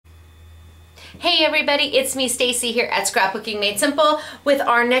Hey everybody, it's me Stacy here at Scrapbooking Made Simple with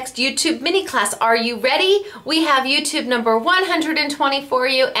our next YouTube mini class. Are you ready? We have YouTube number 120 for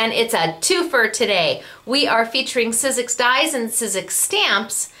you and it's a twofer today. We are featuring Sizzix dies and Sizzix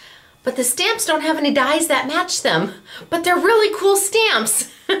stamps, but the stamps don't have any dies that match them, but they're really cool stamps.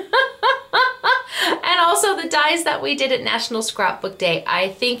 And also the dies that we did at National Scrapbook Day. I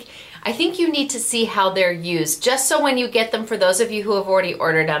think you need to see how they're used, just so when you get them, for those of you who have already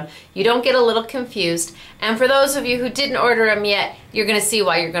ordered them, you don't get a little confused. And for those of you who didn't order them yet, you're gonna see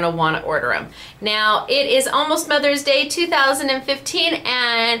why you're gonna wanna order them. Now, it is almost Mother's Day 2015,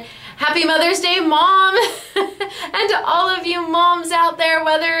 and happy Mother's Day, Mom! And to all of you moms out there,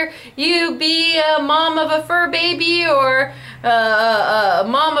 whether you be a mom of a fur baby or a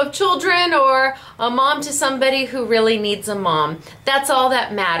mom of children or a mom to somebody who really needs a mom. That's all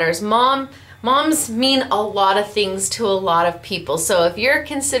that matters. Moms mean a lot of things to a lot of people. So if you're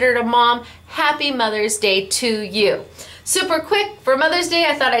considered a mom, happy Mother's Day to you. Super quick, for Mother's Day,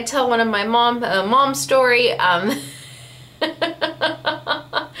 I thought I'd tell one of my mom story.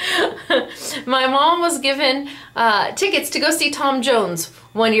 My mom was given tickets to go see Tom Jones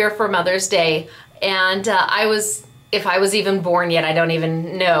one year for Mother's Day, and if I was even born yet, I don't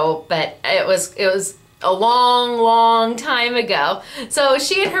even know, but it was a long time ago. So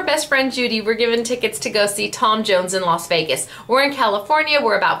she and her best friend Judy were given tickets to go see Tom Jones in Las Vegas. We're in California,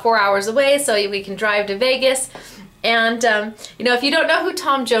 we're about 4 hours away, so we can drive to Vegas. And you know, if you don't know who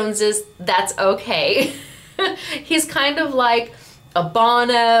Tom Jones is, that's okay. He's kind of like a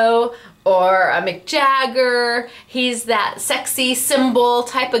Bono or a Mick Jagger. He's that sexy symbol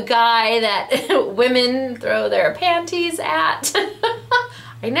type of guy that women throw their panties at.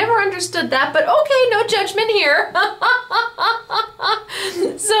 I never understood that, but okay, no judgment here.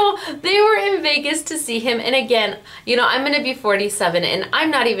 So they were in Vegas to see him, and again, you know, I'm gonna be 47, and I'm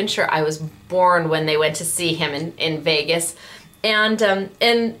not even sure I was born when they went to see him in Vegas. And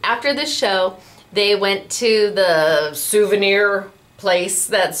after the show, they went to the souvenir place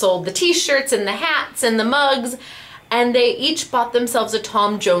that sold the t-shirts and the hats and the mugs, and they each bought themselves a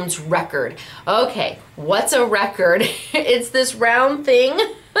Tom Jones record. Okay, what's a record? It's this round thing.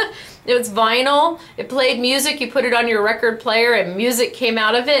 It's vinyl. It played music. You put it on your record player and music came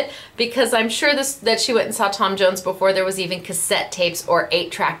out of it, because I'm sure that she went and saw Tom Jones before there was even cassette tapes or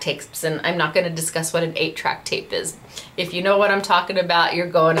 8-track tapes, and I'm not going to discuss what an 8-track tape is. If you know what I'm talking about, you're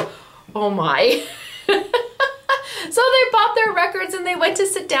going, oh my. So they bought their records and they went to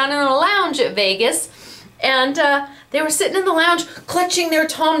sit down in a lounge at Vegas, and they were sitting in the lounge clutching their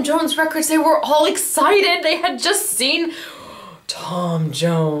Tom Jones records. They were all excited. They had just seen Tom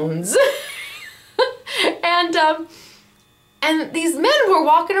Jones. And these men were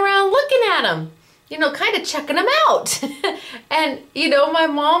walking around looking at him, you know, kind of checking him out. And, you know, my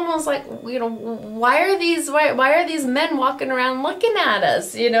mom was like, you know, why are these men walking around looking at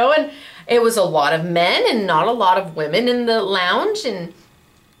us, you know? And it was a lot of men and not a lot of women in the lounge, and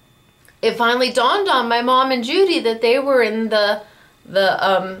it finally dawned on my mom and Judy that they were in the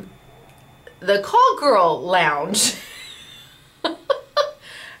call girl lounge,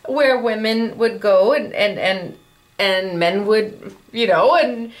 where women would go and men would, you know,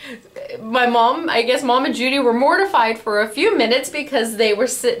 and my mom, I guess Mom and Judy were mortified for a few minutes because they were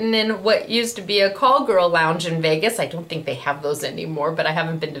sitting in what used to be a call girl lounge in Vegas. I don't think they have those anymore, but I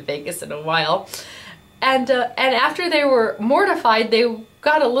haven't been to Vegas in a while. And after they were mortified, they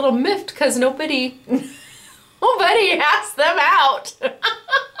got a little miffed because nobody asked them out. And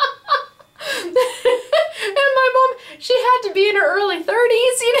my mom, she had to be in her early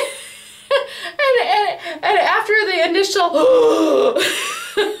 30s, you know. And after the initial, oh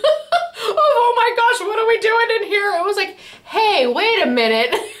my gosh, what are we doing in here? It was like, hey, wait a minute.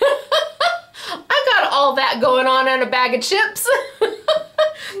 I got all that going on in a bag of chips.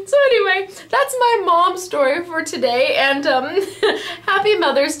 So anyway, that's my mom story for today, and happy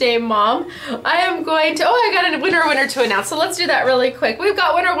Mother's Day, Mom. I am going to, I got a winner to announce, so let's do that really quick. We've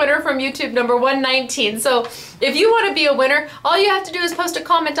got winner from YouTube number 119. So if you want to be a winner, all you have to do is post a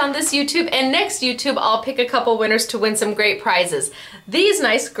comment on this YouTube, and next YouTube I'll pick a couple winners to win some great prizes. These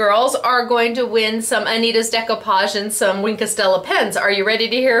nice girls are going to win some Anita's Decoupage and some Wink Estella pens. Are you ready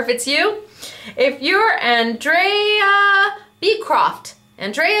to hear if it's you? If you're Andrea B. Croft,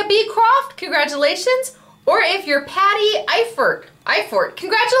 congratulations. Or if you're Patty Eifert,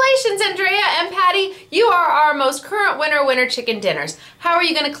 congratulations, Andrea and Patty. You are our most current winner chicken dinners. How are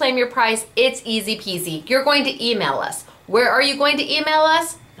you going to claim your prize? It's easy peasy. You're going to email us. Where are you going to email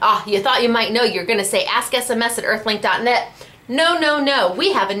us? You thought you might know. You're going to say asksms@earthlink.net. No.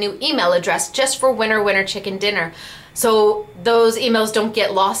 We have a new email address just for winner chicken dinner. so those emails don't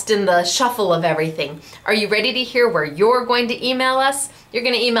get lost in the shuffle of everything. Are you ready to hear where you're going to email us? You're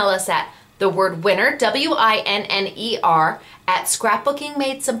going to email us at the word winner, WINNER, at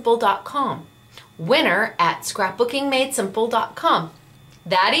scrapbookingmadesimple.com. Winner at scrapbookingmadesimple.com.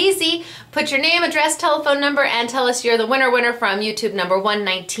 That easy. Put your name, address, telephone number, and tell us you're the winner from YouTube number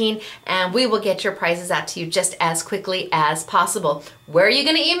 119, and we will get your prizes out to you just as quickly as possible. Where are you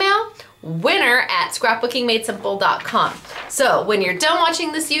going to email? Winner at scrapbookingmadesimple.com. So when you're done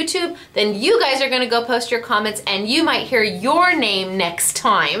watching this YouTube, then you guys are going to go post your comments, and you might hear your name next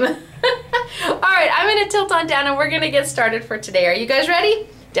time. All right, I'm going to tilt on down, and we're going to get started for today. Are you guys ready?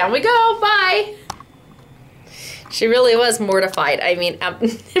 Down we go. Bye. She really was mortified. I mean,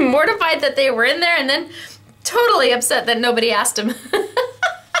 mortified that they were in there, and then totally upset that nobody asked him.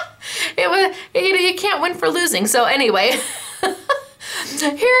 It was, you can't win for losing. So anyway,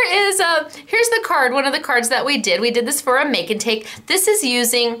 here's the card, one of the cards that we did. We did this for a make and take. This is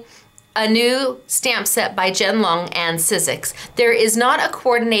using a new stamp set by Jen Long and Sizzix. There is not a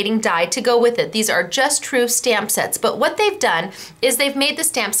coordinating die to go with it. These are just true stamp sets, but what they've done is they've made the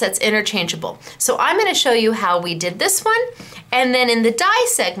stamp sets interchangeable. So I'm going to show you how we did this one, and then in the die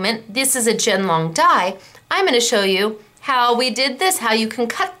segment, this is a Jen Long die, I'm going to show you how we did this, how you can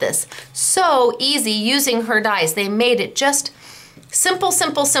cut this. So easy using her dies. They made it just simple,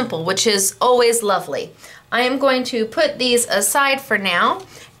 simple, simple, which is always lovely. I am going to put these aside for now,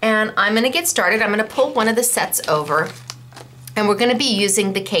 and I'm going to get started. I'm going to pull one of the sets over, and we're going to be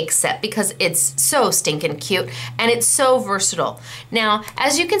using the cake set because it's so stinking cute and it's so versatile. Now,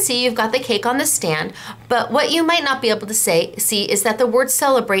 as you can see, you've got the cake on the stand, but what you might not be able to see is that the word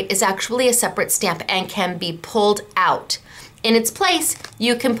celebrate is actually a separate stamp and can be pulled out. In its place,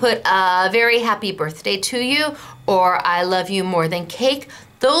 you can put a very happy birthday to you or I love you more than cake.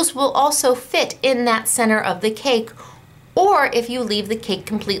 Those will also fit in that center of the cake. Or if you leave the cake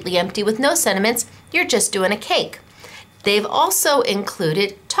completely empty with no sentiments, you're just doing a cake. They've also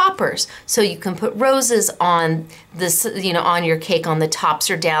included toppers, so you can put roses on this, on your cake on the tops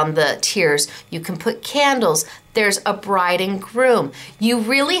or down the tiers. You can put candles. There's a bride and groom. You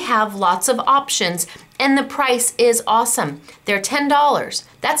really have lots of options, and the price is awesome. They're $10.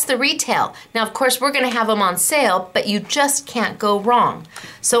 That's the retail. Now, of course, we're going to have them on sale, but you just can't go wrong.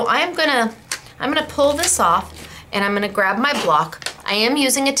 So I'm gonna pull this off. And I'm going to grab my block. I am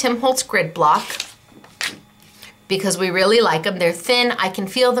using a Tim Holtz grid block because we really like them. They're thin. I can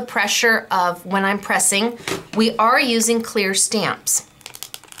feel the pressure of when I'm pressing. We are using clear stamps.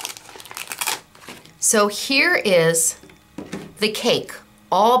 So here is the cake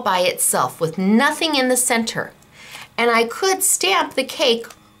all by itself with nothing in the center. And I could stamp the cake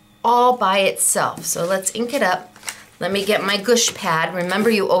all by itself. So let's ink it up. Let me get my gush pad. Remember,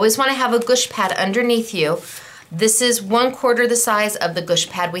 you always want to have a gush pad underneath you. This is 1/4 the size of the gush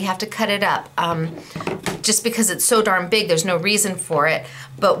pad. We have to cut it up just because it's so darn big. There's no reason for it.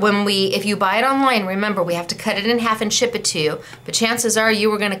 But if you buy it online, remember we have to cut it in half and ship it to you. But chances are you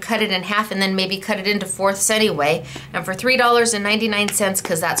were going to cut it in half and then maybe cut it into fourths anyway. And for $3.99,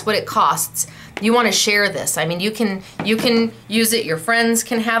 because that's what it costs, you want to share this. I mean, you can use it. Your friends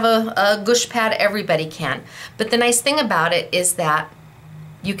can have a gush pad. Everybody can. But the nice thing about it is that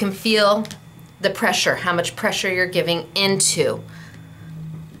you can feel the pressure, how much pressure you're giving into.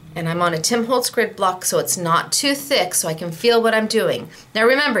 And I'm on a Tim Holtz grid block, so it's not too thick, so I can feel what I'm doing. Now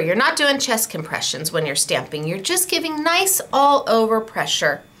remember, you're not doing chest compressions when you're stamping. You're just giving nice all over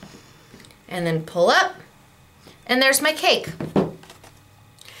pressure. And then pull up, and there's my cake.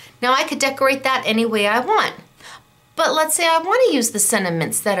 Now I could decorate that any way I want. But let's say I want to use the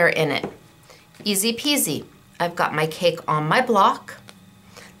sentiments that are in it. Easy peasy. I've got my cake on my block.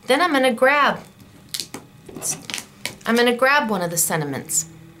 Then I'm going to grab one of the sentiments,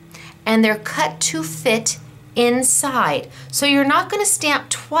 and they're cut to fit inside. So you're not going to stamp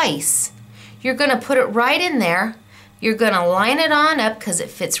twice. You're going to put it right in there. You're going to line it on up because it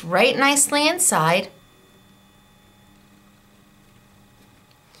fits right nicely inside.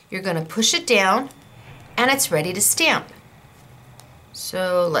 You're going to push it down, and it's ready to stamp.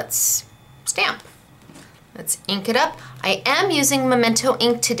 So let's stamp. Let's ink it up. I am using Memento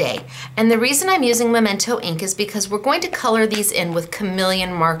ink today, and the reason I'm using Memento ink is because we're going to color these in with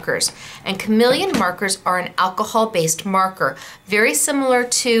chameleon markers, and chameleon markers are an alcohol-based marker, very similar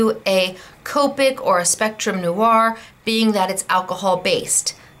to a Copic or a Spectrum Noir, being that it's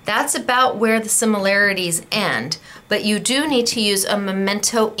alcohol-based. That's about where the similarities end, but you do need to use a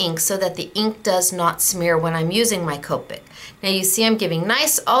Memento ink so that the ink does not smear when I'm using my Copic. Now you see I'm giving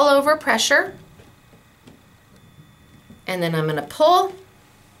nice all over pressure, and then I'm going to pull,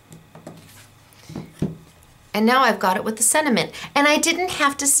 And now I've got it with the sentiment. And I didn't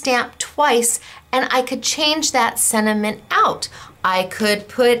have to stamp twice, and I could change that sentiment out. I could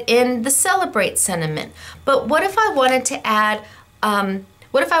put in the celebrate sentiment. But what if I wanted to add,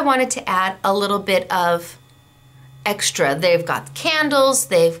 a little bit of extra? They've got candles,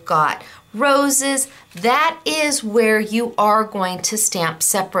 they've got roses. That is where you are going to stamp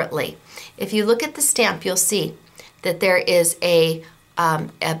separately. If you look at the stamp, you'll see that there is a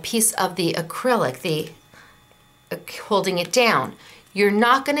piece of the acrylic, holding it down. You're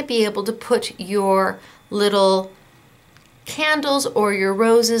not going to be able to put your little candles or your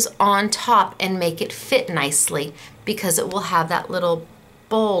roses on top and make it fit nicely because it will have that little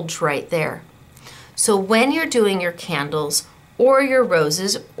bulge right there. So when you're doing your candles or your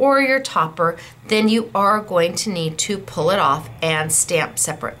roses or your topper, then you are going to need to pull it off and stamp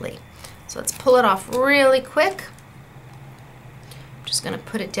separately. So let's pull it off really quick. I'm just going to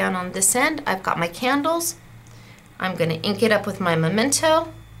put it down on this end. I've got my candles. I'm going to ink it up with my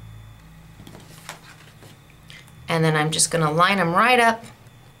memento. And then I'm just going to line them right up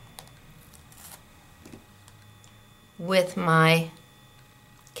with my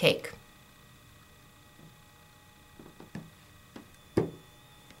cake.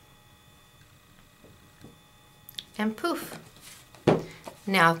 And poof.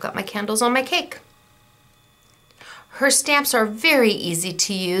 Now I've got my candles on my cake. Her stamps are very easy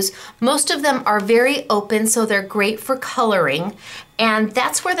to use. Most of them are very open, so they're great for coloring. And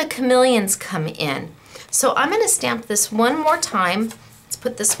that's where the chameleons come in. So I'm going to stamp this one more time. Let's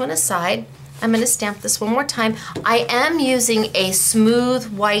put this one aside. I'm going to stamp this one more time. I am using a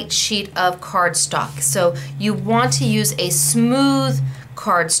smooth white sheet of cardstock. So you want to use a smooth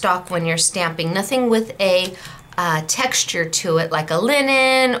cardstock when you're stamping. Nothing with a texture to it, like a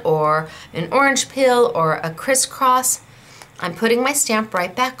linen or an orange peel or a crisscross. I'm putting my stamp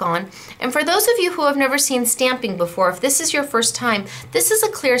right back on. And for those of you who have never seen stamping before, if this is your first time, this is a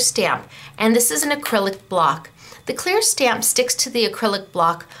clear stamp and this is an acrylic block. The clear stamp sticks to the acrylic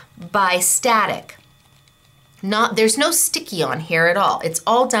block by static. There's no sticky on here at all. It's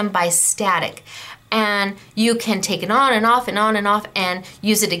all done by static. And you can take it on and off and on and off and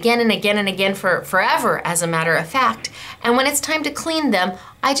use it again and again and again for forever, as a matter of fact. And when it's time to clean them,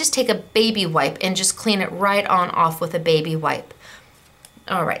 I just take a baby wipe and just clean it right on off with a baby wipe.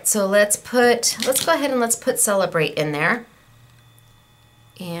 All right, so let's go ahead and let's put celebrate in there.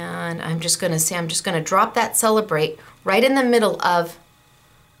 And I'm just gonna drop that celebrate right in the middle of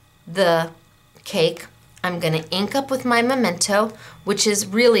the cake. I'm going to ink up with my memento, which is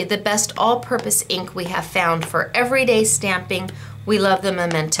really the best all-purpose ink we have found for everyday stamping. We love the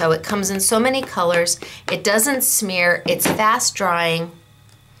memento. It comes in so many colors. It doesn't smear. It's fast drying.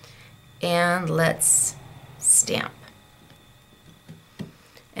 And let's stamp.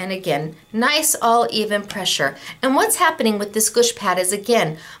 And again, nice all even pressure. And what's happening with this gush pad is,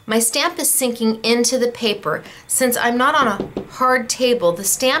 again, my stamp is sinking into the paper. Since I'm not on a hard table, the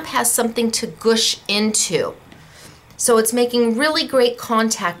stamp has something to gush into. So it's making really great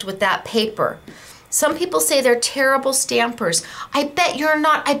contact with that paper. Some people say they're terrible stampers. I bet you're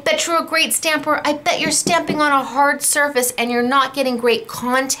not. I bet you're a great stamper. I bet you're stamping on a hard surface and you're not getting great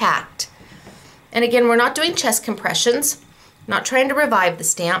contact. And again, we're not doing chest compressions. Not trying to revive the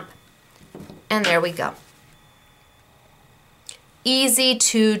stamp. And there we go. Easy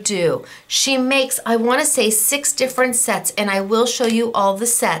to do. She makes, I want to say, 6 different sets, and I will show you all the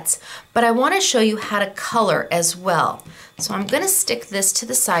sets, but I want to show you how to color as well. So I'm going to stick this to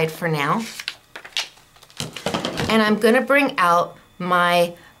the side for now. And I'm going to bring out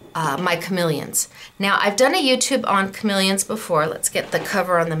my my chameleons. Now, I've done a YouTube on chameleons before. Let's get the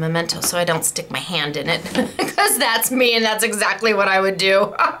cover on the memento so I don't stick my hand in it, because that's me and that's exactly what I would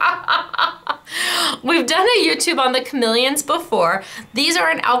do. We've done a YouTube on the chameleons before. These are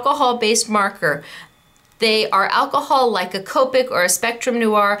an alcohol-based marker. They are alcohol like a Copic or a Spectrum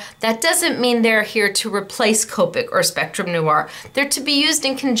Noir. That doesn't mean they're here to replace Copic or Spectrum Noir. They're to be used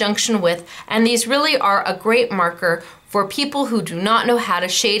in conjunction with, and these really are a great marker for people who do not know how to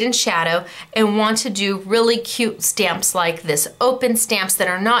shade and shadow and want to do really cute stamps like this. Open stamps that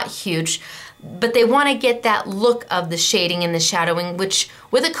are not huge, but they want to get that look of the shading and the shadowing, which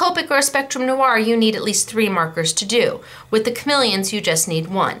with a Copic or a Spectrum Noir, you need at least 3 markers to do. With the chameleons, you just need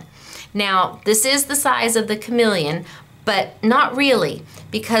 1. Now, this is the size of the chameleon, but not really,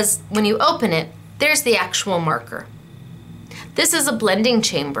 because when you open it, there's the actual marker. This is a blending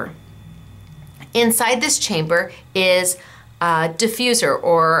chamber. Inside this chamber is a diffuser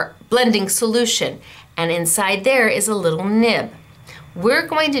or blending solution, and inside there is a little nib. We're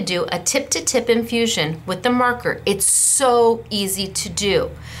going to do a tip-to-tip infusion with the marker. It's so easy to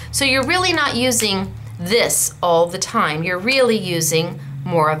do. So you're really not using this all the time. You're really using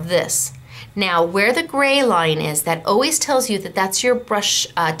more of this. Now, where the gray line is, that always tells you that that's your brush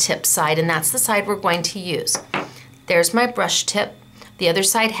tip side, and that's the side we're going to use. There's my brush tip. The other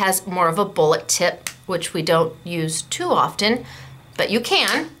side has more of a bullet tip, which we don't use too often, but you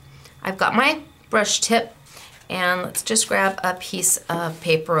can. I've got my brush tip, and let's just grab a piece of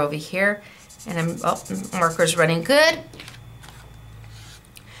paper over here. And marker's running good.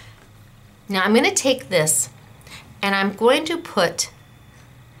 Now I'm going to take this, and I'm going to put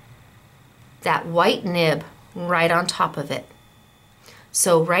that white nib right on top of it.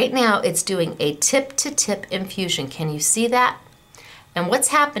 So right now it's doing a tip-to-tip infusion. Can you see that? And what's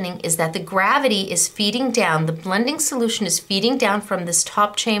happening is that the gravity is feeding down, the blending solution is feeding down from this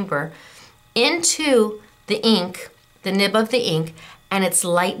top chamber into the ink, the nib of the ink, and it's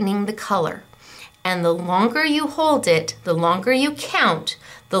lightening the color. And the longer you hold it, the longer you count,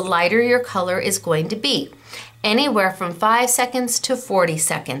 the lighter your color is going to be. Anywhere from 5 seconds to 40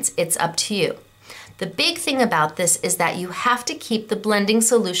 seconds, it's up to you. The big thing about this is that you have to keep the blending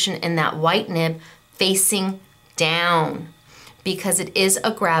solution in that white nib facing down because it is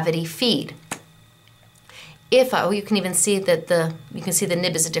a gravity feed. You can even see that the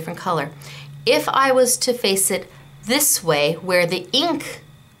nib is a different color. If I was to face it this way, where the ink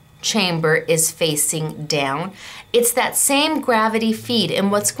chamber is facing down, it's that same gravity feed,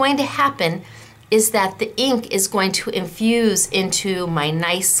 and what's going to happen is that the ink is going to infuse into my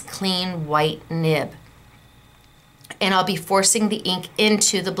nice clean white nib, and I'll be forcing the ink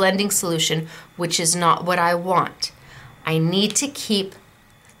into the blending solution, which is not what I want. I need to keep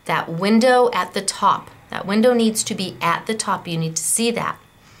that window at the top. That window needs to be at the top. You need to see that.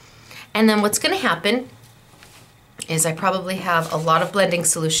 And then what's going to happen is I probably have a lot of blending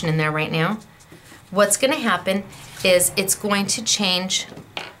solution in there right now. What's going to happen is it's going to change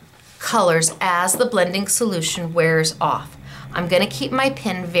colors as the blending solution wears off. I'm going to keep my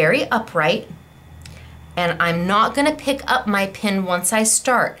pen very upright, and I'm not going to pick up my pen once I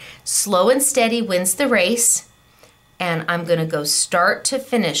start. Slow and steady wins the race, and I'm going to go start to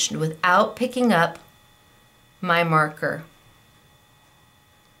finish without picking up my marker.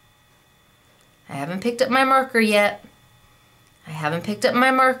 I haven't picked up my marker yet. I haven't picked up my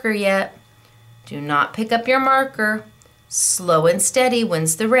marker yet. Do not pick up your marker. Slow and steady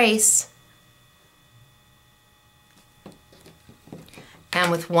wins the race. And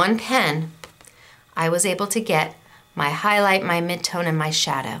with one pen, I was able to get my highlight, my midtone, and my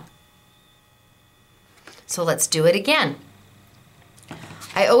shadow. So let's do it again.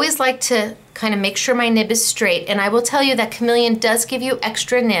 I always like to kind of make sure my nib is straight, and I will tell you that Chameleon does give you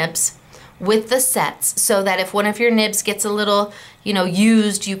extra nibs with the sets, so that if one of your nibs gets a little,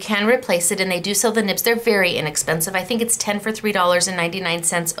 used, you can replace it, and they do sell the nibs. They're very inexpensive. I think it's 10 for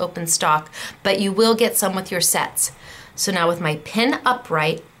 $3.99 open stock, but you will get some with your sets. So now with my pen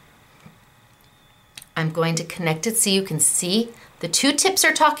upright, I'm going to connect it so you can see the two tips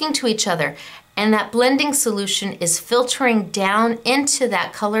are talking to each other, and that blending solution is filtering down into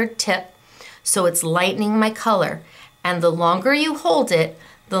that colored tip, so it's lightening my color. And the longer you hold it,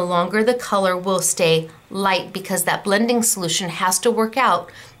 the longer the color will stay light, because that blending solution has to work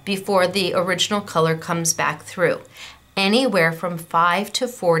out before the original color comes back through. Anywhere from 5 to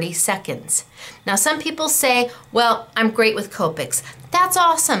 40 seconds. Now some people say, well, I'm great with Copics. That's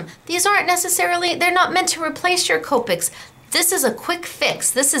awesome. These aren't necessarily, they're not meant to replace your Copics. This is a quick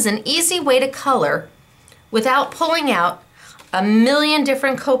fix. This is an easy way to color without pulling out a million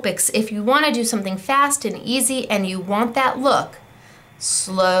different Copics. If you want to do something fast and easy and you want that look,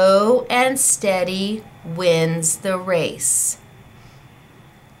 slow and steady wins the race.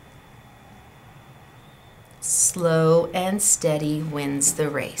 Slow and steady wins the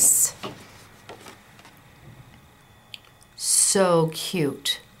race. So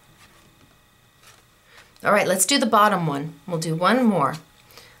cute. All right, let's do the bottom one. We'll do one more.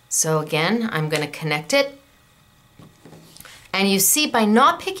 So again, I'm going to connect it. And you see, by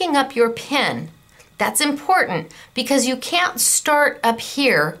not picking up your pen, that's important, because you can't start up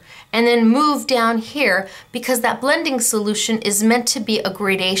here and then move down here, because that blending solution is meant to be a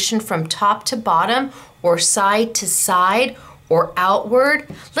gradation from top to bottom, or side to side, or outward.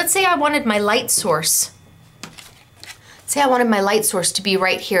 Let's say I wanted my light source. Say I wanted my light source to be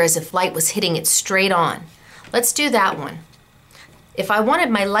right here, as if light was hitting it straight on. Let's do that one. If I wanted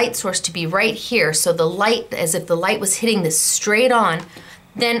my light source to be right here, so the light, as if the light was hitting this straight on,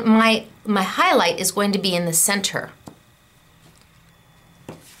 then my highlight is going to be in the center.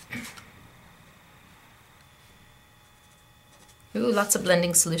 Ooh, lots of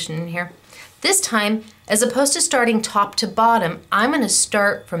blending solution in here. This time, as opposed to starting top to bottom, I'm going to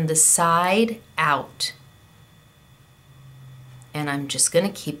start from the side out. And I'm just going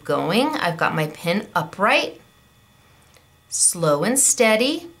to keep going. I've got my pin upright, slow and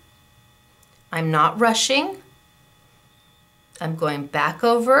steady. I'm not rushing. I'm going back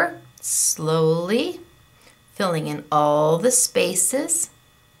over slowly, filling in all the spaces.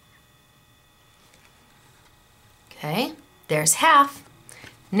 Okay, there's half.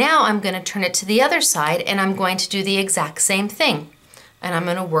 Now I'm going to turn it to the other side and I'm going to do the exact same thing. And I'm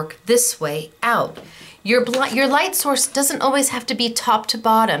going to work this way out. Your light source doesn't always have to be top to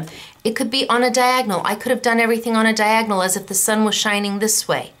bottom. It could be on a diagonal. I could have done everything on a diagonal as if the sun was shining this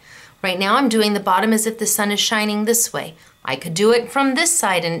way. Right now I'm doing the bottom as if the sun is shining this way. I could do it from this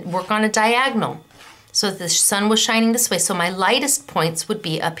side and work on a diagonal so that the sun was shining this way. So my lightest points would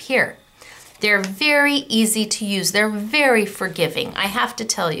be up here. They're very easy to use. They're very forgiving, I have to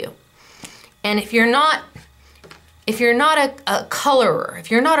tell you. And if you're not a colorer,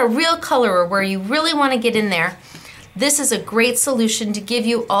 if you're not a real colorer where you really want to get in there, this is a great solution to give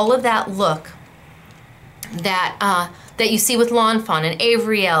you all of that look that you see with Lawn Fawn and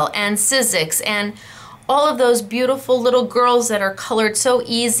Avriel and Sizzix and all of those beautiful little girls that are colored so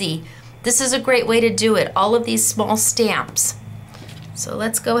easy. This is a great way to do it, all of these small stamps. So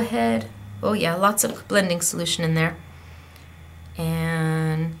let's go ahead. Oh yeah, lots of blending solution in there.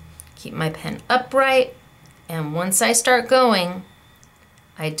 And keep my pen upright. And once I start going,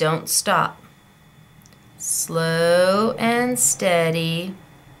 I don't stop. Slow and steady.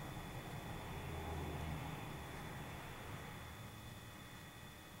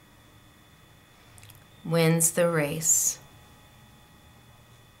 Wins the race.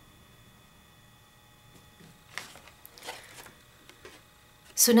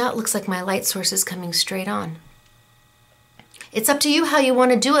 So now it looks like my light source is coming straight on. It's up to you how you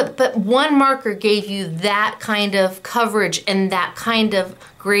want to do it, but one marker gave you that kind of coverage and that kind of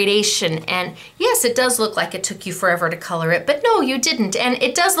gradation. And yes, it does look like it took you forever to color it, but no, you didn't. And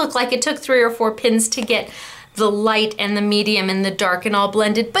it does look like it took 3 or 4 pins to get the light and the medium and the dark and all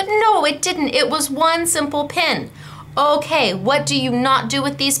blended, but no, it didn't. It was one simple pin. Okay, what do you not do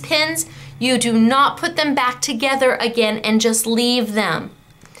with these pins? You do not put them back together again and just leave them.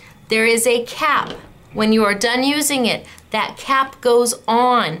 There is a cap. When you are done using it, that cap goes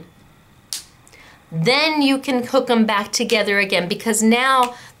on. Then you can hook them back together again because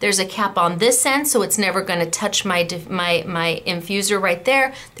now there's a cap on this end, so it's never going to touch my infuser right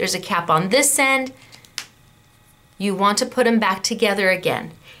there. There's a cap on this end. You want to put them back together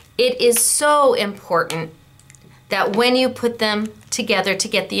again. It is so important that when you put them together to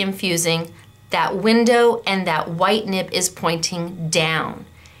get the infusing, that window and that white nib is pointing down.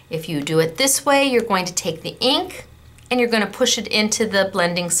 If you do it this way, you're going to take the ink and you're going to push it into the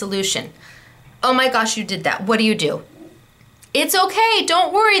blending solution. Oh my gosh, you did that. What do you do? It's okay,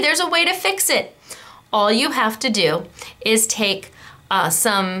 don't worry, there's a way to fix it. All you have to do is take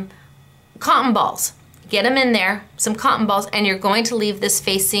some cotton balls, get them in there, some cotton balls, and you're going to leave this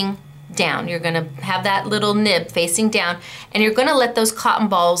facing down. You're going to have that little nib facing down, and you're going to let those cotton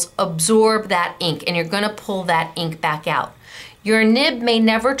balls absorb that ink, and you're going to pull that ink back out. Your nib may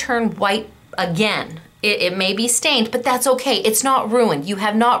never turn white again. It may be stained, but that's okay. It's not ruined. You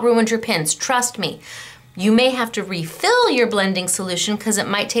have not ruined your pins. Trust me. You may have to refill your blending solution because it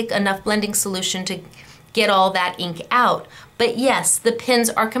might take enough blending solution to get all that ink out. But yes, the pins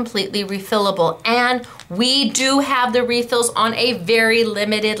are completely refillable, and we do have the refills on a very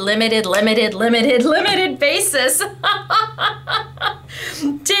limited basis.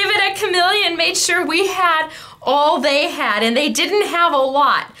 David at Chameleon made sure we had all they had, and they didn't have a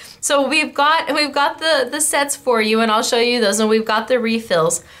lot. So we've got the sets for you, and I'll show you those, and we've got the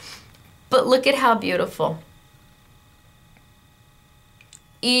refills. But look at how beautiful.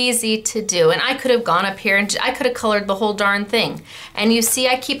 Easy to do. And I could have gone up here and I could have colored the whole darn thing. And you see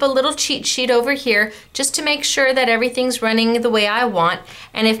I keep a little cheat sheet over here just to make sure that everything's running the way I want.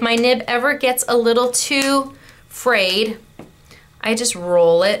 And if my nib ever gets a little too frayed, I just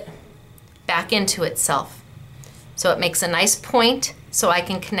roll it back into itself. So it makes a nice point so I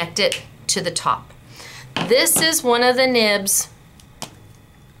can connect it to the top. This is one of the nibs.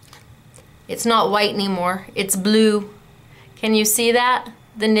 It's not white anymore, it's blue. Can you see that?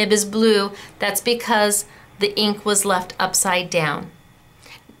 The nib is blue. That's because the ink was left upside down.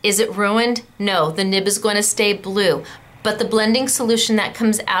 Is it ruined? No, the nib is going to stay blue, but the blending solution that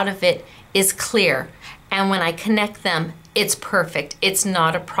comes out of it is clear. And when I connect them, it's perfect. It's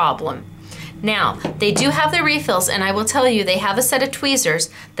not a problem. Now, they do have the refills, and I will tell you, they have a set of tweezers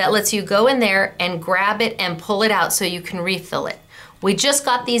that lets you go in there and grab it and pull it out so you can refill it. We just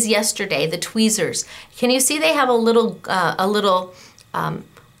got these yesterday, the tweezers. Can you see they have a little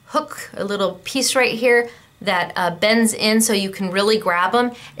hook, a little piece right here that bends in so you can really grab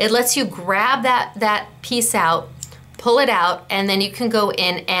them? It lets you grab that piece out, pull it out, and then you can go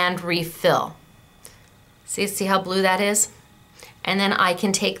in and refill. See how blue that is? And then I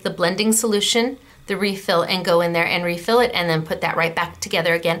can take the blending solution, the refill, and go in there and refill it and then put that right back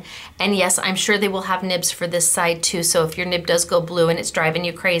together again. And yes, I'm sure they will have nibs for this side too, so if your nib does go blue and it's driving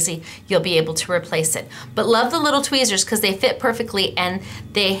you crazy, you'll be able to replace it. But love the little tweezers because they fit perfectly and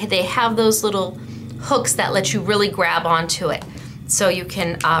they have those little hooks that let you really grab onto it so you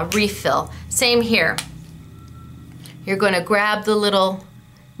can refill. Same here. You're going to grab the little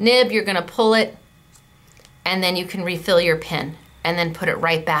nib, you're going to pull it, and then you can refill your pin and then put it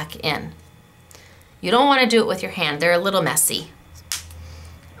right back in. You don't want to do it with your hand. They're a little messy.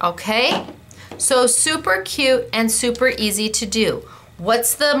 Okay? So super cute and super easy to do.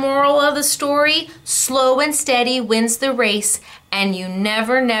 What's the moral of the story? Slow and steady wins the race, and you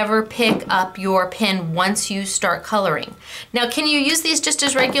never pick up your pen once you start coloring. Now, can you use these just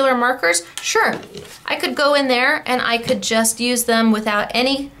as regular markers? Sure. I could go in there and I could just use them without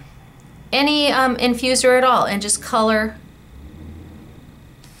any infuser at all and just color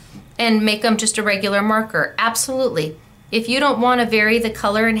and make them just a regular marker. Absolutely. If you don't want to vary the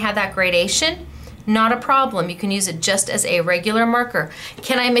color and have that gradation, not a problem. You can use it just as a regular marker.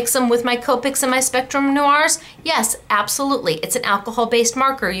 Can I mix them with my Copics and my Spectrum Noirs? Yes, absolutely. It's an alcohol-based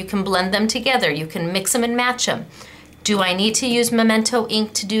marker. You can blend them together. You can mix them and match them. Do I need to use Memento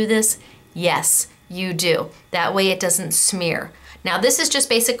ink to do this? Yes, you do. That way it doesn't smear. Now this is just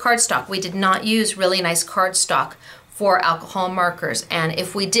basic cardstock. We did not use really nice cardstock for alcohol markers, and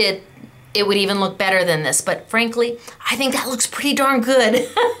if we did, it would even look better than this, but frankly, I think that looks pretty darn good.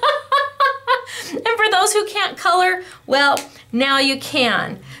 And for those who can't color, well, now you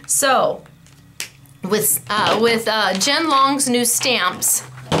can. So, with Jen Long's new stamps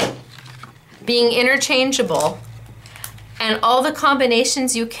being interchangeable, and all the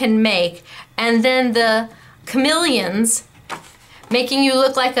combinations you can make, and then the chameleons making you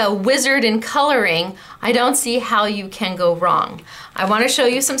look like a wizard in coloring, I don't see how you can go wrong. I want to show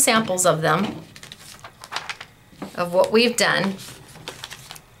you some samples of them, of what we've done.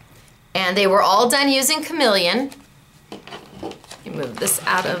 And they were all done using chameleon. Let me move this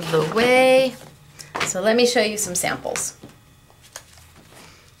out of the way. So let me show you some samples.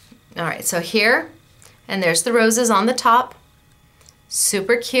 All right, so here, and there's the roses on the top.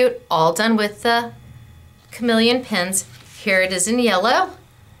 Super cute, all done with the chameleon pins. Here it is in yellow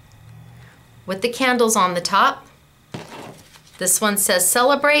with the candles on the top. This one says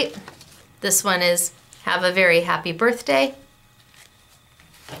celebrate. This one is have a very happy birthday.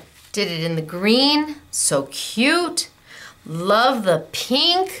 Did it in the green, so cute. Love the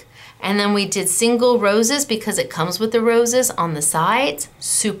pink. And then we did single roses because it comes with the roses on the sides.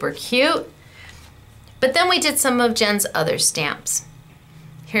 Super cute. But then we did some of Jen's other stamps.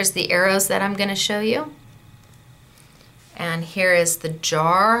 Here's the arrows that I'm gonna show you. And here is the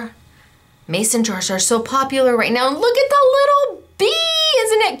jar. Mason jars are so popular right now. Look at the little bee,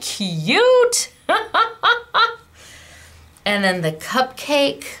 isn't it cute? And then the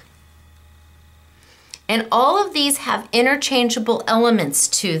cupcake. And all of these have interchangeable elements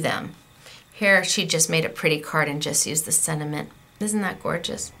to them. Here she just made a pretty card and just used the sentiment. Isn't that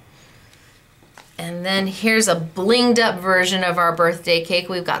gorgeous? And then here's a blinged up version of our birthday cake.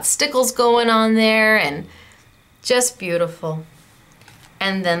 We've got stickles going on there and just beautiful.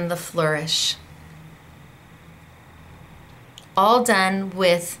 And then the flourish. All done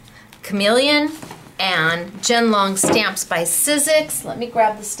with chameleon and Jen Long stamps by Sizzix. Let me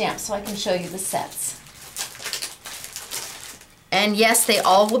grab the stamps so I can show you the sets. And yes, they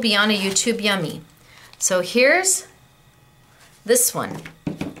all will be on a YouTube Yummy. So here's this one.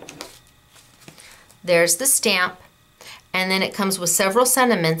 There's the stamp, and then it comes with several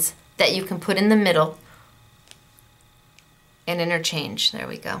sentiments that you can put in the middle and interchange. There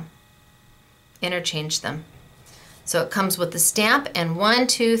we go. Interchange them. So it comes with the stamp and 1,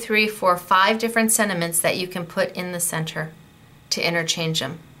 2, 3, 4, 5 different sentiments that you can put in the center to interchange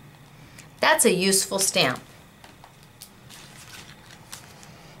them. That's a useful stamp.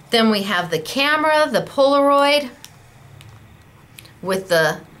 Then we have the camera, the Polaroid, with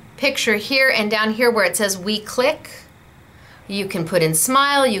the picture here and down here where it says we click. You can put in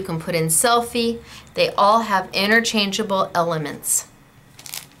smile, you can put in selfie. They all have interchangeable elements.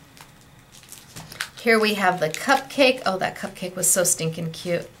 Here we have the cupcake. Oh, that cupcake was so stinking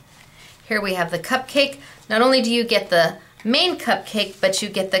cute. Here we have the cupcake. Not only do you get the main cupcake, but you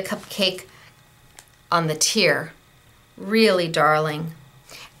get the cupcake on the tier. Really darling.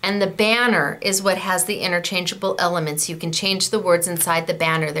 And the banner is what has the interchangeable elements. You can change the words inside the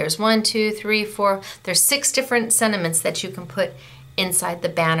banner. There's 1, 2, 3, 4. There's 6 different sentiments that you can put inside the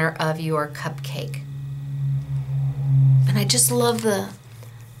banner of your cupcake. And I just love the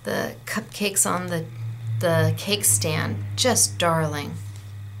cupcakes on the cake stand. Just darling.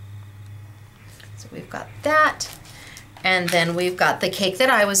 So we've got that. And then we've got the cake that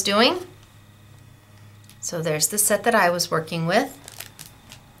I was doing. So there's the set that I was working with.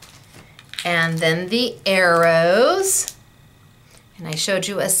 And then the arrows. And I showed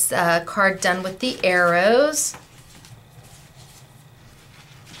you a card done with the arrows.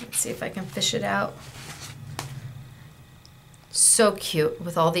 Let's see if I can fish it out. So cute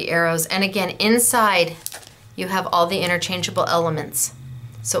with all the arrows. And again, inside you have all the interchangeable elements.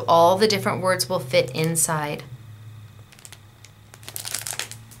 So all the different words will fit inside.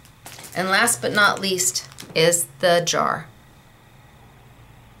 And last but not least is the jar.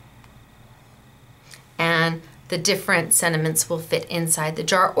 And the different sentiments will fit inside the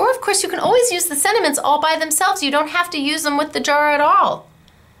jar. Or of course you can always use the sentiments all by themselves. You don't have to use them with the jar at all.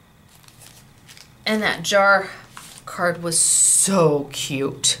 And that jar card was so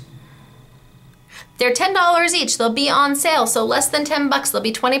cute. They're $10 each. They'll be on sale, so less than 10 bucks. They'll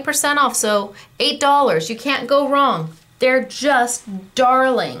be 20% off, so $8. You can't go wrong. They're just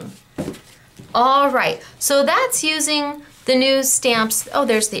darling. All right, so that's using the new stamps. Oh,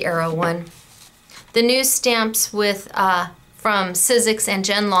 there's the arrow one. The new stamps with from Sizzix and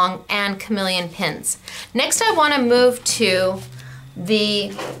Jen Long and Chameleon pins. Next, I want to move to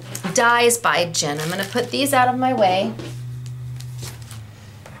the dies by Jen. I'm going to put these out of my way.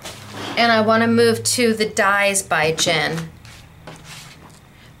 And I want to move to the dies by Jen,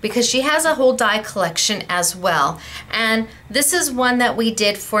 because she has a whole die collection as well. And this is one that we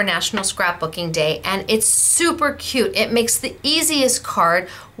did for National Scrapbooking Day, and it's super cute. It makes the easiest card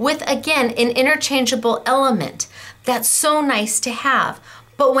with, again, an interchangeable element. That's so nice to have.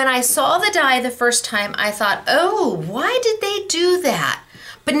 But when I saw the die the first time, I thought, oh, why did they do that?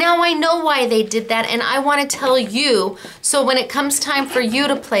 But now I know why they did that, and I want to tell you, so when it comes time for you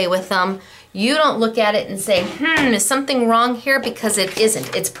to play with them, you don't look at it and say, is something wrong here? Because it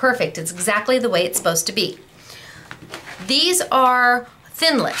isn't. It's perfect. It's exactly the way it's supposed to be. These are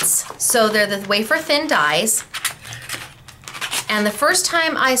thinlits. So they're the wafer thin dies. And the first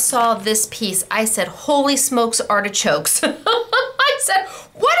time I saw this piece, I said, holy smokes, artichokes. I said,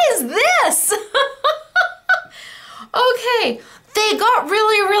 what is this? Okay, they got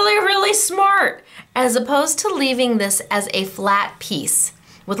really, really, really smart. As opposed to leaving this as a flat piece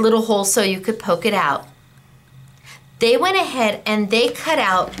with little holes so you could poke it out, they went ahead and they cut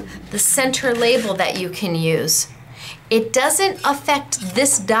out the center label that you can use. It doesn't affect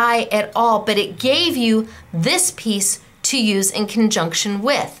this die at all, but it gave you this piece to use in conjunction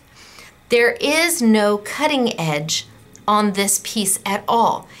with. There is no cutting edge on this piece at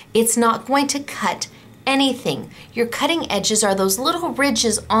all. It's not going to cut anything. Your cutting edges are those little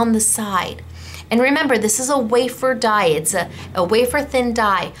ridges on the side. And remember, this is a wafer die. It's a wafer thin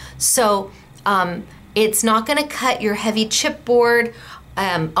die. So it's not going to cut your heavy chipboard.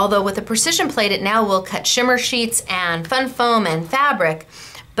 Although with a precision plate, it now will cut shimmer sheets and fun foam and fabric.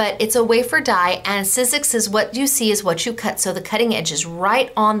 But it's a wafer die, and Sizzix is what you see is what you cut. So the cutting edge is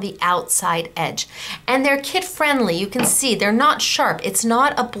right on the outside edge. And they're kid friendly. You can see they're not sharp. It's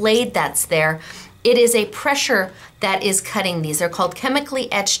not a blade that's there. It is a pressure that is cutting these. They're called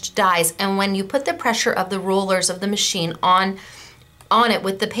chemically etched dies, and when you put the pressure of the rollers of the machine on it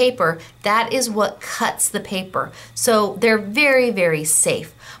with the paper, that is what cuts the paper. So they're very, very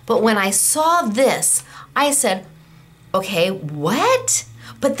safe. But when I saw this, I said, okay, what?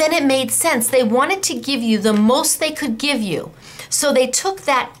 But then it made sense. They wanted to give you the most they could give you. So they took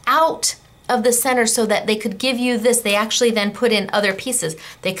that out of the center so that they could give you this. They actually then put in other pieces.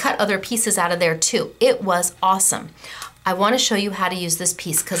 They cut other pieces out of there too. It was awesome. I want to show you how to use this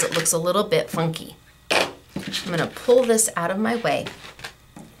piece because it looks a little bit funky. I'm going to pull this out of my way.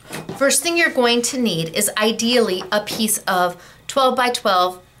 First thing you're going to need is ideally a piece of 12 by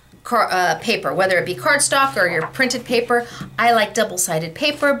 12 paper, whether it be cardstock or your printed paper. I like double-sided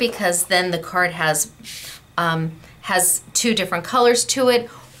paper because then the card has 2 different colors to it,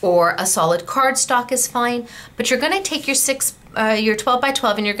 or a solid cardstock is fine. But you're going to take your 12 by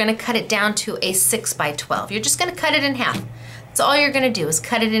 12 and you're going to cut it down to a 6 by 12. You're just going to cut it in half. That's all you're going to do is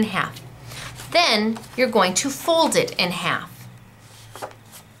cut it in half. Then you're going to fold it in half.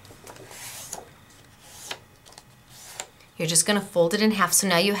 You're just going to fold it in half. So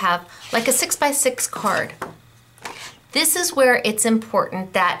now you have like a 6 by 6 card. This is where it's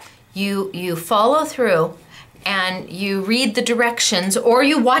important that you follow through and you read the directions, or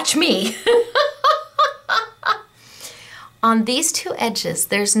you watch me. On these two edges,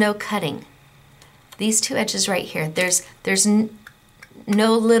 there's no cutting. These two edges right here, there's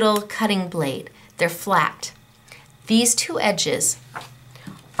no little cutting blade. They're flat. These two edges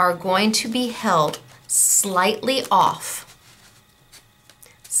are going to be held slightly off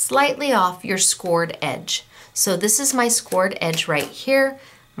your scored edge. So this is my scored edge right here.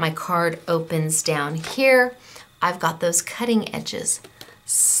 My card opens down here. I've got those cutting edges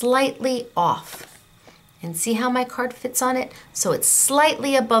slightly off. And see how my card fits on it? So it's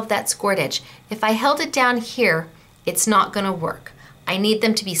slightly above that scored edge. If I held it down here, it's not gonna work. I need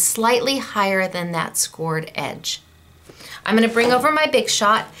them to be slightly higher than that scored edge. I'm gonna bring over my Big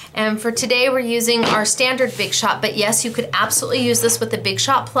Shot, and for today we're using our standard Big Shot, but yes, you could absolutely use this with the Big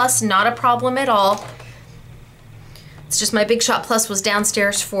Shot Plus, not a problem at all. It's just my Big Shot Plus was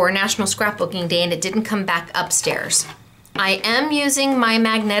downstairs for National Scrapbooking Day and it didn't come back upstairs. I am using my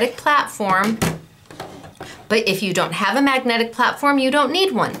magnetic platform, but if you don't have a magnetic platform, you don't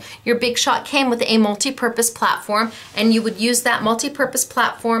need one. Your Big Shot came with a multi-purpose platform, and you would use that multi-purpose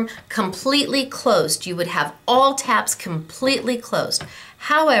platform completely closed. You would have all tabs completely closed.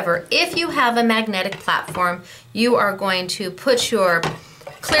 However, if you have a magnetic platform, you are going to put your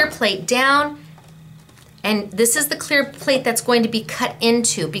clear plate down, and this is the clear plate that's going to be cut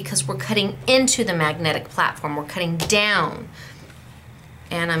into, because we're cutting into the magnetic platform. We're cutting down.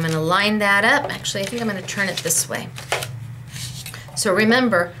 And I'm going to line that up. Actually, I think I'm going to turn it this way. So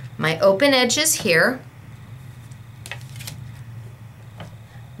remember, my open edge is here.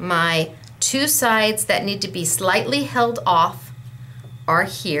 My two sides that need to be slightly held off are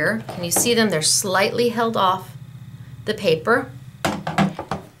here. Can you see them? They're slightly held off the paper.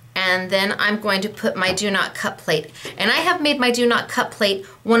 And then I'm going to put my Do Not Cut plate. And I have made my Do Not Cut plate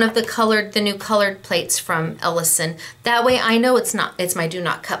one of the new colored plates from Ellison. That way I know it's my Do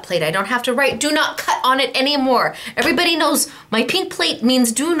Not Cut plate. I don't have to write Do Not Cut on it anymore. Everybody knows my pink plate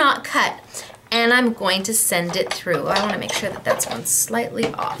means Do Not Cut. And I'm going to send it through. I want to make sure that that's one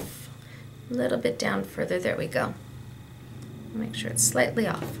slightly off. A little bit down further. There we go. Make sure it's slightly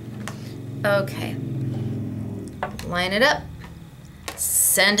off. Okay. Line it up.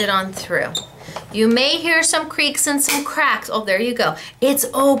 Send it on through. You may hear some creaks and some cracks. Oh, there you go. It's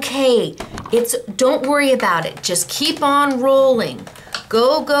okay. Don't worry about it. Just keep on rolling.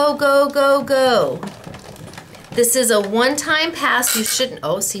 Go, go, go, go, go. This is a one-time pass. You shouldn't,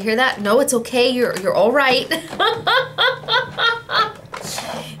 oh, see, hear that? No, it's okay. You're all right.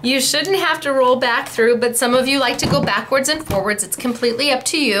 You shouldn't have to roll back through, but some of you like to go backwards and forwards. It's completely up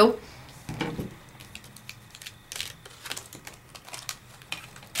to you.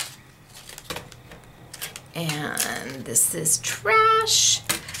 And this is trash.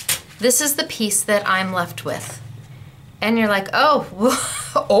 This is the piece that I'm left with. And you're like, oh,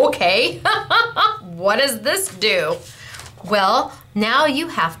 okay. What does this do? Well, now you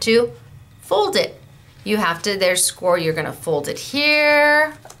have to fold it. You have to, there's score, you're gonna fold it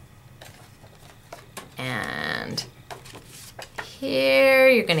here. And here,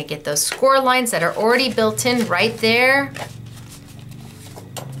 you're gonna get those score lines that are already built in right there.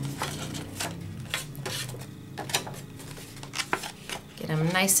 Get them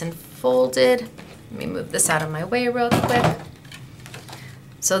nice and folded. Let me move this out of my way real quick.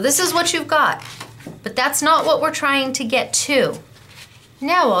 So this is what you've got, but that's not what we're trying to get to.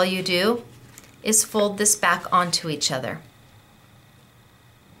 Now all you do is fold this back onto each other.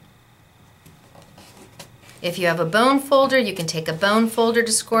 If you have a bone folder, you can take a bone folder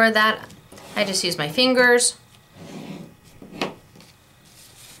to score that. I just use my fingers.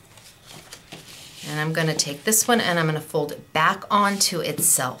 And I'm gonna take this one and I'm gonna fold it back onto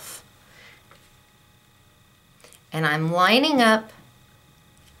itself. And I'm lining up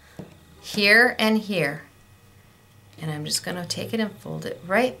here and here. And I'm just gonna take it and fold it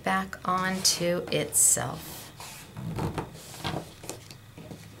right back onto itself.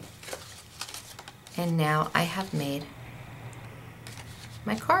 And now I have made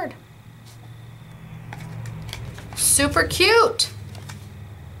my card. Super cute.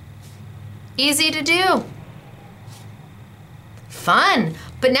 Easy to do. Fun.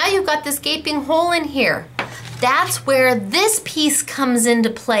 But now you've got this gaping hole in here. That's where this piece comes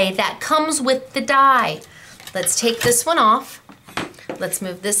into play. That comes with the die. Let's take this one off. Let's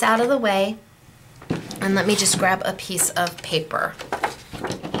move this out of the way. And let me just grab a piece of paper.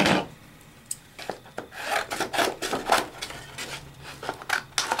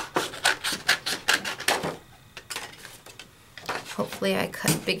 Hopefully I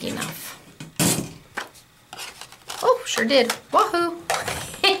cut big enough. Oh, sure did. Wahoo!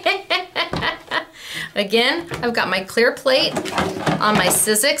 Again, I've got my clear plate on my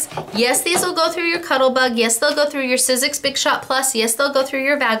Sizzix. Yes, these will go through your Cuttlebug. Yes, they'll go through your Sizzix Big Shot Plus. Yes, they'll go through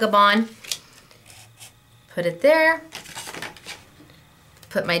your Vagabond. Put it there.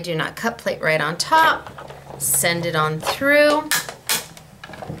 Put my Do Not Cut plate right on top. Send it on through.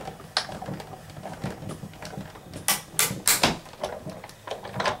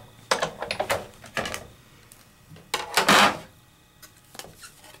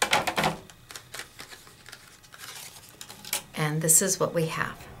 And this is what we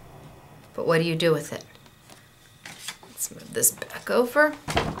have. But what do you do with it? Let's move this back over.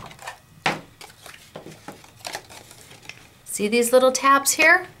 See these little tabs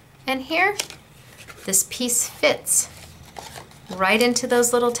here and here? This piece fits right into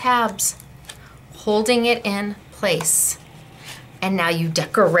those little tabs, holding it in place. And now you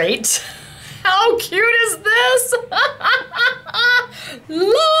decorate. How cute is this?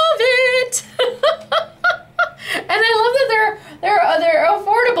 Love it! And I love that they're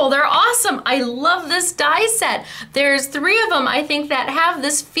affordable. They're awesome. I love this die set. There's 3 of them, I think, that have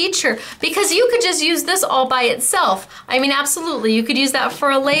this feature, because you could just use this all by itself. I mean, absolutely, you could use that for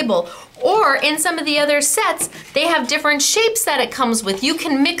a label. Or in some of the other sets, they have different shapes that it comes with. You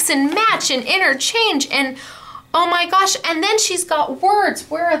can mix and match and interchange, and oh my gosh, and then she's got words.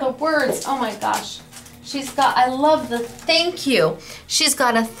 Where are the words? Oh my gosh. She's got, I love the thank you. She's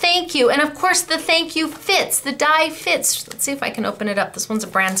got a thank you. And of course the thank you fits, the die fits. Let's see if I can open it up. This one's a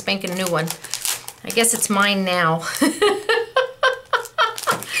brand spanking new one. I guess it's mine now.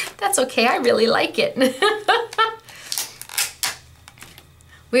 That's okay, I really like it.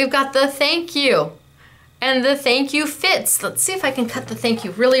 We've got the thank you. And the thank you fits. Let's see if I can cut the thank you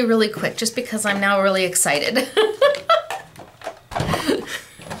really, really quick, just because I'm now really excited. It's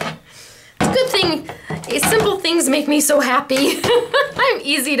a good thing. Simple things make me so happy. I'm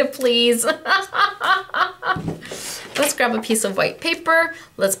easy to please. Let's grab a piece of white paper.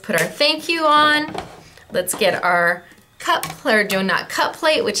 Let's put our thank you on. Let's get our Do Not Cut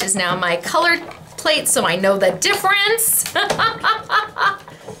plate, which is now my colored plate, so I know the difference.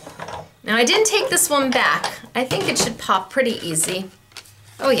 Now I didn't take this one back. I think it should pop pretty easy.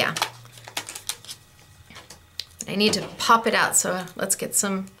 Oh yeah. I need to pop it out, so let's get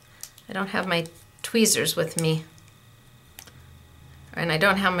some, I don't have my tweezers with me. And I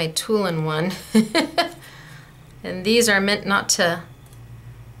don't have my tool in one. And these are meant not to,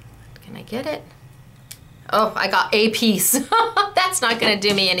 can I get it? Oh, I got a piece. That's not gonna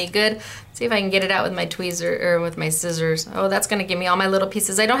do me any good. See if I can get it out with my tweezer or with my scissors. Oh, that's gonna give me all my little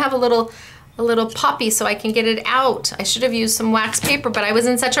pieces. I don't have a little poppy so I can get it out. I should have used some wax paper, but I was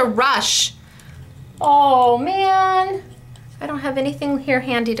in such a rush. Oh man, I don't have anything here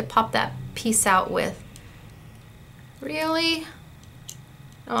handy to pop that piece out with. Really?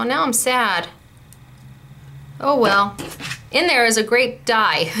 Oh, now I'm sad. Oh well, in there is a great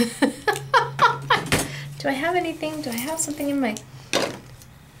die. Do I have anything? Do I have something in my...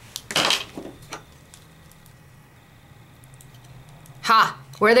 Ha!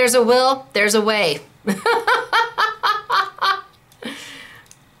 Where there's a will, there's a way.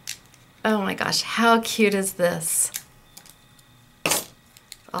 Oh my gosh, how cute is this?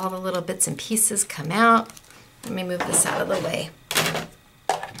 All the little bits and pieces come out. Let me move this out of the way.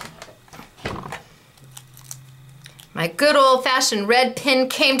 My good old-fashioned red pin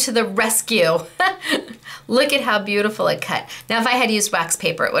came to the rescue. Look at how beautiful it cut. Now if I had used wax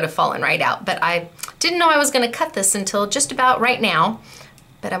paper, it would have fallen right out, but I didn't know I was gonna cut this until just about right now.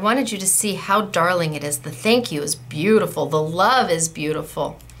 But I wanted you to see how darling it is. The thank you is beautiful. The love is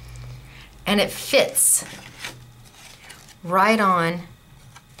beautiful. And it fits right on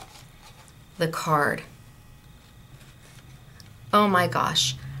the card. Oh my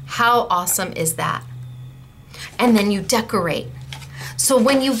gosh, how awesome is that? And then you decorate. So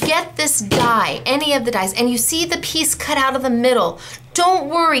when you get this die, any of the dies, and you see the piece cut out of the middle, don't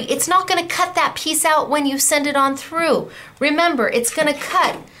worry, it's not gonna cut that piece out when you send it on through. Remember, it's gonna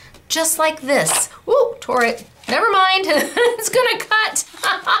cut just like this. Ooh, tore it. Never mind, it's gonna cut.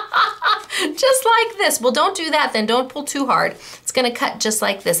 Just like this. Well, don't do that then, don't pull too hard. It's gonna cut just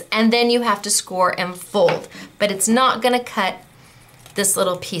like this, and then you have to score and fold. But it's not gonna cut this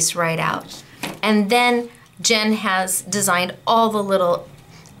little piece right out. And then Jen has designed all the little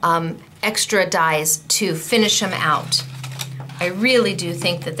extra dies to finish them out. I really do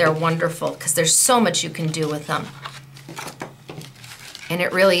think that they're wonderful because there's so much you can do with them. And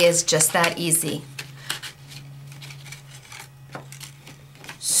it really is just that easy.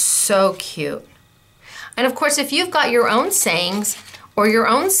 So cute. And of course, if you've got your own sayings or your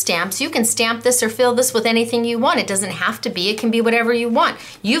own stamps. You can stamp this or fill this with anything you want. It doesn't have to be, it can be whatever you want.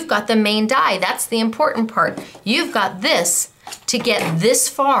 You've got the main die, that's the important part. You've got this to get this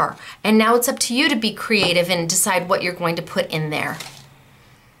far, and now it's up to you to be creative and decide what you're going to put in there.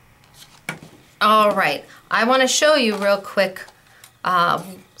 All right, I want to show you real quick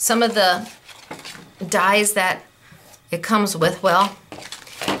some of the dies that it comes with. Well,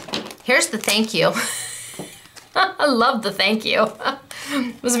 here's the thank you. I love the thank you. I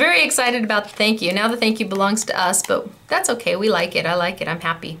was very excited about the thank you. Now the thank you belongs to us, but that's okay. We like it. I like it. I'm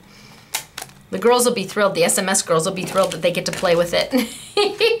happy. The girls will be thrilled. The SMS girls will be thrilled that they get to play with it.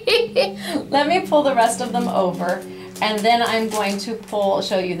 Let me pull the rest of them over, and then I'm going to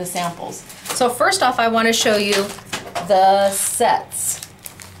show you the samples. So first off, I want to show you the sets.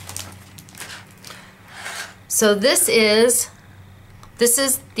 So this is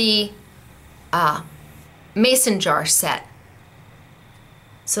the mason jar set.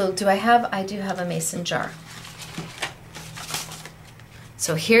 So I do have a mason jar.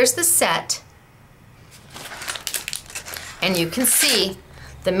 So here's the set, and you can see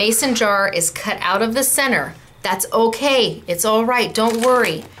the mason jar is cut out of the center. That's okay, it's all right, don't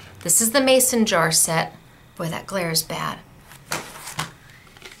worry. This is the mason jar set. Boy, that glare is bad.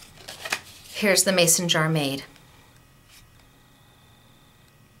 Here's the mason jar made.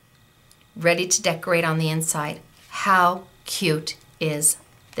 Ready to decorate on the inside. How cute is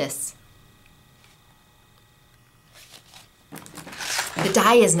this? The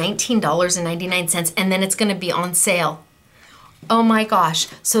die is $19.99, and then it's going to be on sale. Oh my gosh.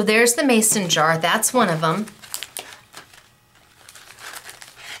 So there's the mason jar. That's one of them.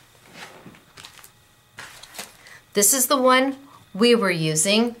 This is the one we were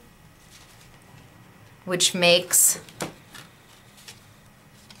using, which makes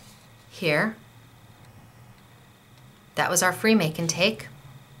here. That was our free make and take.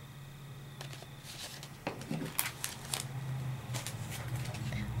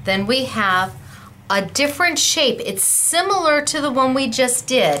 Then we have a different shape. It's similar to the one we just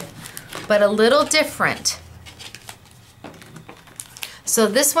did, but a little different. So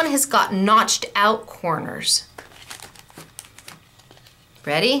this one has got notched out corners.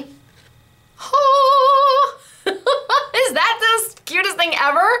 Ready? Oh! Is that the cutest thing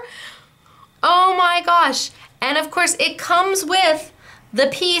ever? Oh my gosh. And of course it comes with the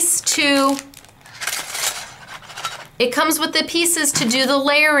piece to, it comes with the pieces to do the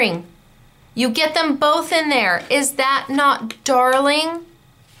layering. You get them both in there. Is that not darling?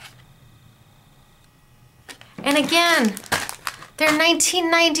 And again, they're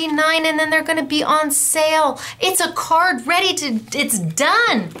 $19.99, and then they're gonna be on sale. It's a card ready to, it's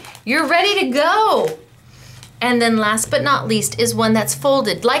done. You're ready to go. And then last but not least is one that's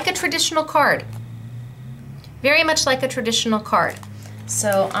folded like a traditional card. Very much like a traditional card.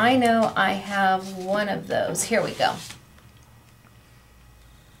 So I know I have one of those. Here we go.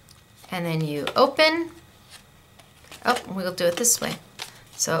 And then you open. Oh, we'll do it this way.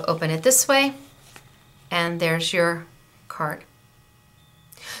 So open it this way, and there's your card.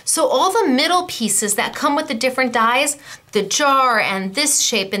 So all the middle pieces that come with the different dies, the jar and this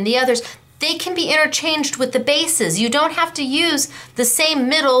shape and the others, they can be interchanged with the bases. You don't have to use the same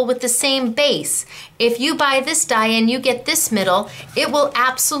middle with the same base. If you buy this die and you get this middle, it will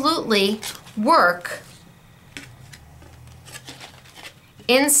absolutely work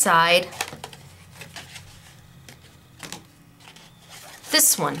inside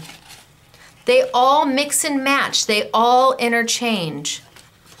this one. They all mix and match. They all interchange.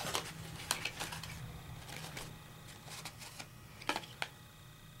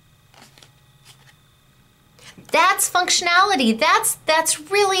 That's functionality. That's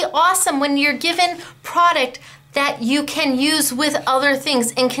really awesome when you're given product that you can use with other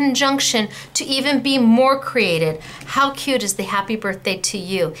things in conjunction to even be more creative. How cute is the happy birthday to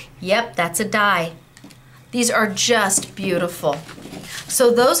you? Yep, that's a die. These are just beautiful.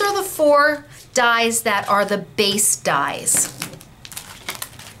 So those are the 4 dies that are the base dies.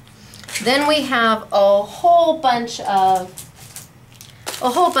 Then we have a whole bunch of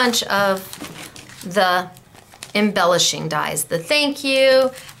the embellishing dies. The thank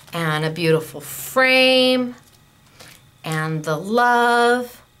you, and a beautiful frame, and the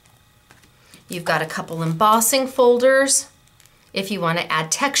love. You've got a couple embossing folders if you want to add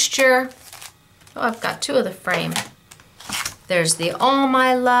texture. Oh, I've got 2 of the frame. There's the All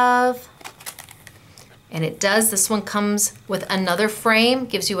My Love. And it does, this one comes with another frame,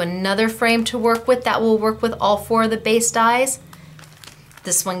 gives you another frame to work with that will work with all 4 of the base dies.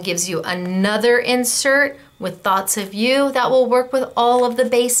 This one gives you another insert with thoughts of you that will work with all of the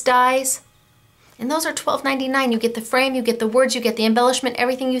base dies. And those are $12.99. You get the frame, you get the words, you get the embellishment,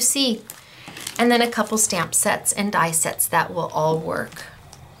 everything you see. And then a couple stamp sets and die sets that will all work.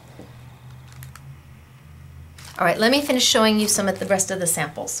 All right, let me finish showing you some of the rest of the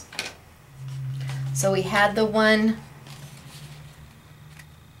samples. So we had the one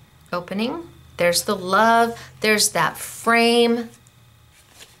opening. There's the love. There's that frame.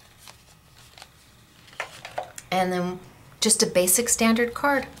 And then just a basic standard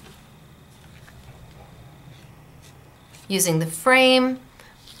card. Using the frame,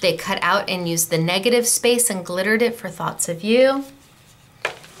 they cut out and used the negative space and glittered it for thoughts of you.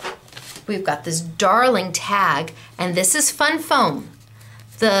 We've got this darling tag, and this is fun foam.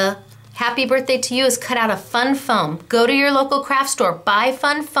 The happy birthday to you is cut out of fun foam. Go to your local craft store, buy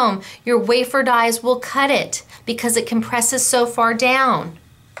fun foam. Your wafer dies will cut it because it compresses so far down.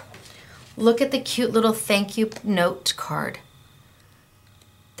 Look at the cute little thank you note card.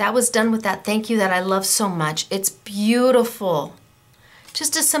 That was done with that thank you that I love so much. It's beautiful.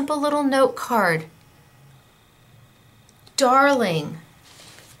 Just a simple little note card. Darling.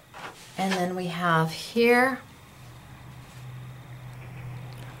 And then we have here,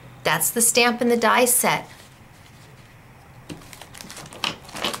 that's the stamp in the die set.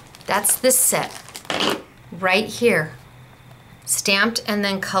 That's this set right here. Stamped and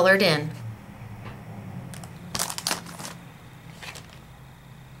then colored in.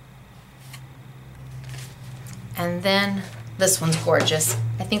 And then this one's gorgeous.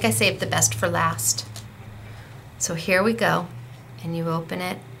 I think I saved the best for last. So here we go. And you open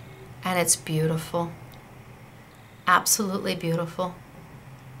it, and it's beautiful. Absolutely beautiful.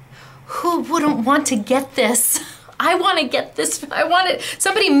 Who wouldn't want to get this? I want to get this. I want it.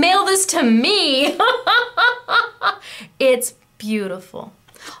 Somebody mail this to me. It's beautiful.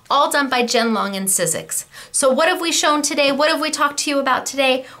 All done by Jen Long and Sizzix. So what have we shown today? What have we talked to you about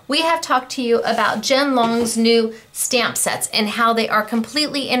today? We have talked to you about Jen Long's new stamp sets and how they are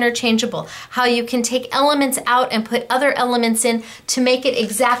completely interchangeable. How you can take elements out and put other elements in to make it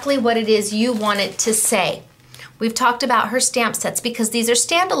exactly what it is you want it to say. We've talked about her stamp sets because these are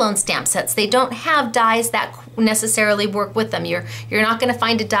standalone stamp sets. They don't have dies that necessarily work with them. You're not going to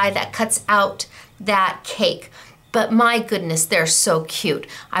find a die that cuts out that cake. But my goodness, they're so cute.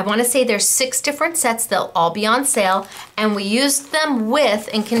 I want to say there's 6 different sets. They'll all be on sale. And we used them with,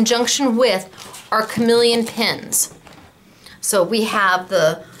 in conjunction with, our chameleon pins. So we have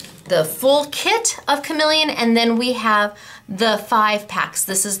the full kit of chameleon, and then we have the 5 packs.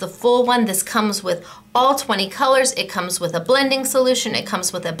 This is the full one. This comes with all 20 colors. It comes with a blending solution. It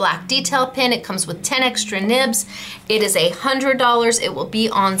comes with a black detail pin. It comes with 10 extra nibs. It is $100. It will be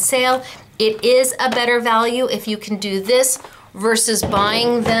on sale. It is a better value if you can do this versus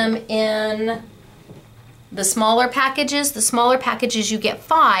buying them in the smaller packages. The smaller packages, you get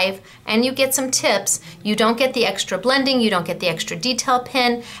 5 and you get some tips. You don't get the extra blending, you don't get the extra detail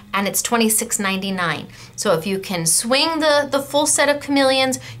pin, and it's $26.99. So if you can swing the full set of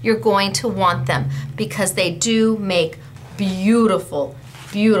chameleons, you're going to want them because they do make beautiful,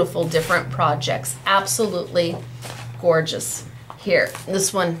 beautiful different projects. Absolutely gorgeous. Here,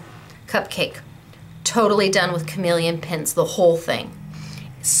 this one, cupcake, totally done with chameleon pins, the whole thing.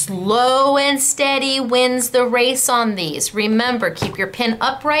 Slow and steady wins the race on these. Remember, keep your pin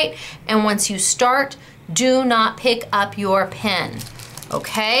upright, and once you start, do not pick up your pin,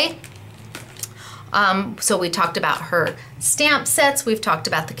 okay? So we talked about her stamp sets, we've talked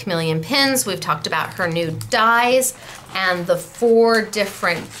about the chameleon pins, we've talked about her new dies, and the 4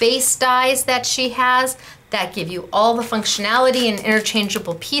 different base dies that she has that give you all the functionality and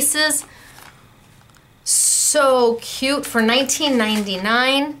interchangeable pieces. So cute for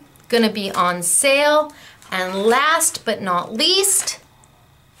 $19.99, gonna be on sale. And last but not least,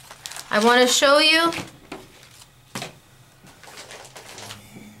 I wanna show you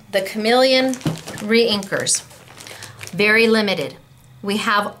the chameleon re-inkers. Very limited. We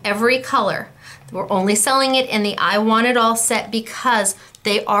have every color. We're only selling it in the I Want It All set because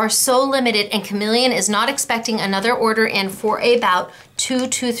they are so limited, and Chameleon is not expecting another order in for about 2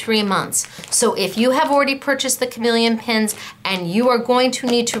 to 3 months. So if you have already purchased the chameleon pins and you are going to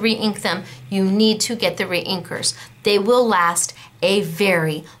need to re-ink them, you need to get the re-inkers. They will last a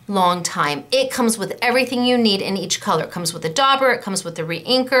very long time. It comes with everything you need in each color. It comes with a dauber, it comes with the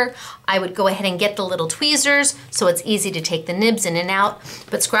re-inker. I would go ahead and get the little tweezers so it's easy to take the nibs in and out.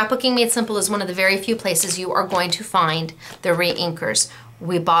 But Scrapbooking Made Simple is one of the very few places you are going to find the re-inkers.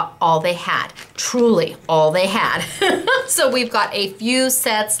 We bought all they had, truly all they had. So we've got a few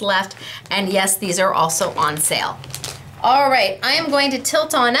sets left, and yes, these are also on sale. All right, I am going to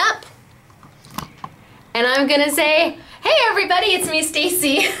tilt on up, and I'm gonna say, Hey everybody, it's me,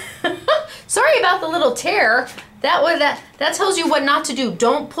 Stacy. Sorry about the little tear. That tells you what not to do.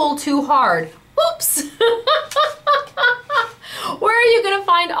 Don't pull too hard. Whoops. Where are you going to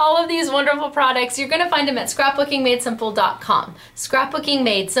find all of these wonderful products? You're going to find them at scrapbookingmadesimple.com.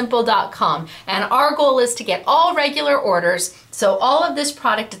 Scrapbookingmadesimple.com. And our goal is to get all regular orders. So all of this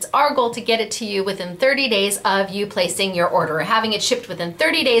product, it's our goal to get it to you within 30 days of you placing your order, or having it shipped within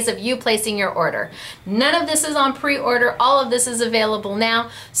 30 days of you placing your order. None of this is on pre-order. All of this is available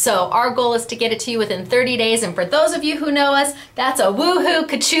now. So our goal is to get it to you within 30 days. And for those of you who know us, that's a woohoo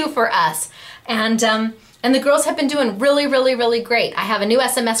ka-choo for us. And the girls have been doing really, really, really great. I have a new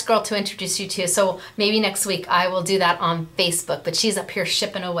SMS girl to introduce you to, so maybe next week I will do that on Facebook, but she's up here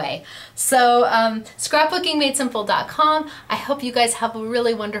shipping away. So scrapbookingmadesimple.com. I hope you guys have a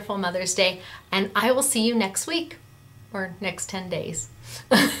really wonderful Mother's Day, and I will see you next week, or next 10 days.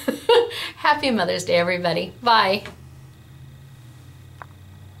 Happy Mother's Day, everybody. Bye.